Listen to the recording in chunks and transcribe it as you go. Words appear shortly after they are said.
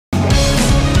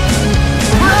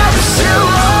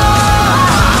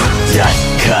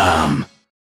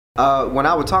When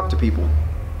I would talk to people,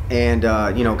 and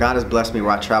God has blessed me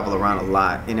where I travel around a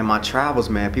lot. And in my travels,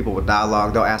 man, people would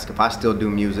dialogue. They'll ask if I still do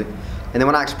music. And then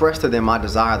when I express to them my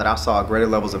desire that I saw greater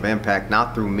levels of impact,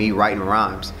 not through me writing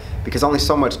rhymes, because only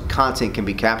so much content can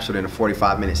be captured in a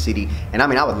 45-minute CD. And I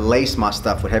mean, I would lace my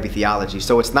stuff with heavy theology.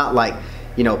 So it's not like,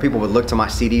 people would look to my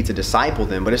CD to disciple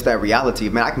them, but it's that reality.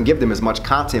 Man, I can give them as much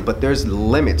content, but there's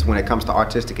limits when it comes to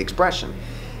artistic expression.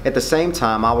 At the same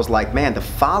time, I was like, man, the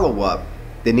follow-up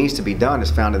that needs to be done is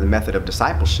found in the method of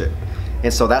discipleship.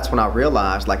 And so that's when I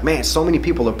realized, like, man, so many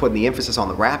people are putting the emphasis on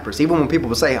the rappers. Even when people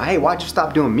would say, hey, why'd you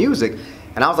stop doing music?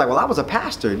 And I was like, well, I was a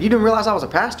pastor. You didn't realize I was a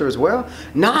pastor as well?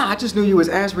 Nah, I just knew you as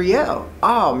Azriel.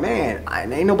 Oh, man,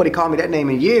 ain't nobody called me that name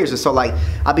in years. And so, like,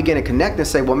 I began to connect and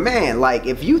say, well, man, like,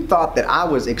 if you thought that I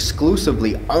was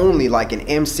exclusively only like an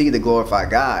MC to glorify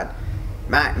God,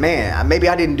 man, maybe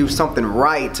I didn't do something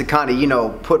right to kind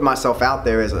of, put myself out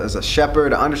there as a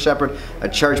shepherd, an under shepherd, a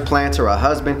church planter, a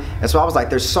husband. And so I was like,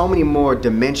 there's so many more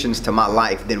dimensions to my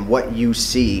life than what you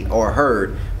see or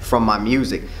heard from my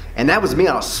music. And that was me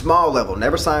on a small level,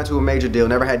 never signed to a major deal,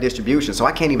 never had distribution. So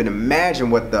I can't even imagine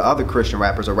what the other Christian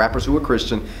rappers or rappers who are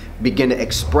Christian begin to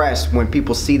express when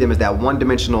people see them as that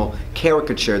one-dimensional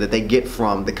caricature that they get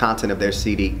from the content of their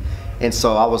CD. And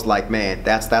so I was like, man,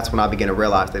 that's when I began to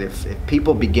realize that if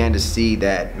people began to see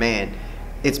that, man,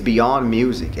 it's beyond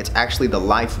music, it's actually the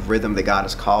life rhythm that God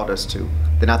has called us to,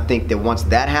 then I think that once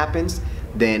that happens,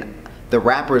 then the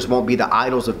rappers won't be the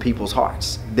idols of people's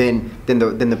hearts. Then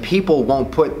the people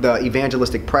won't put the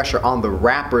evangelistic pressure on the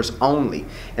rappers only.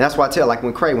 And that's why I tell, like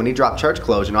when Cray, when he dropped Church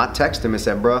Clothes, I text him and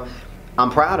said, bro, I'm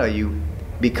proud of you,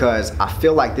 because I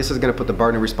feel like this is going to put the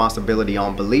burden of responsibility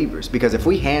on believers. Because if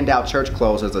we hand out Church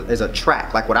Clothes as a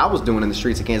track, like what I was doing in the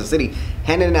streets of Kansas City,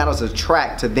 handing it out as a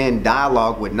track to then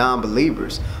dialogue with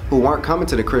non-believers who weren't coming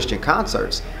to the Christian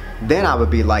concerts, then I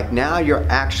would be like, now you're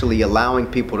actually allowing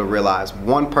people to realize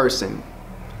one person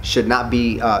should not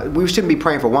be, we shouldn't be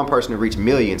praying for one person to reach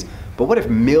millions, but what if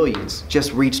millions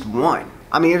just reached one?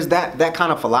 I mean, there's that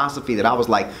kind of philosophy that I was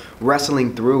like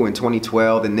wrestling through in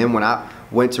 2012. And then when I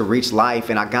went to Reach Life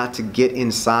and I got to get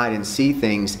inside and see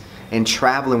things and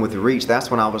traveling with Reach,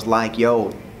 that's when I was like,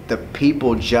 yo, the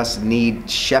people just need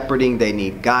shepherding, they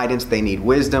need guidance, they need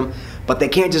wisdom, but they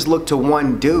can't just look to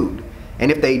one dude.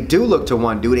 And if they do look to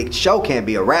one dude, it sure can't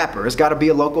be a rapper. It's got to be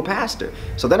a local pastor.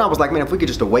 So then I was like, man, if we could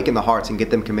just awaken the hearts and get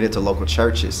them committed to local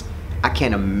churches, I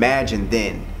can't imagine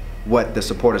then what the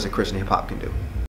supporters of Christian hip hop can do.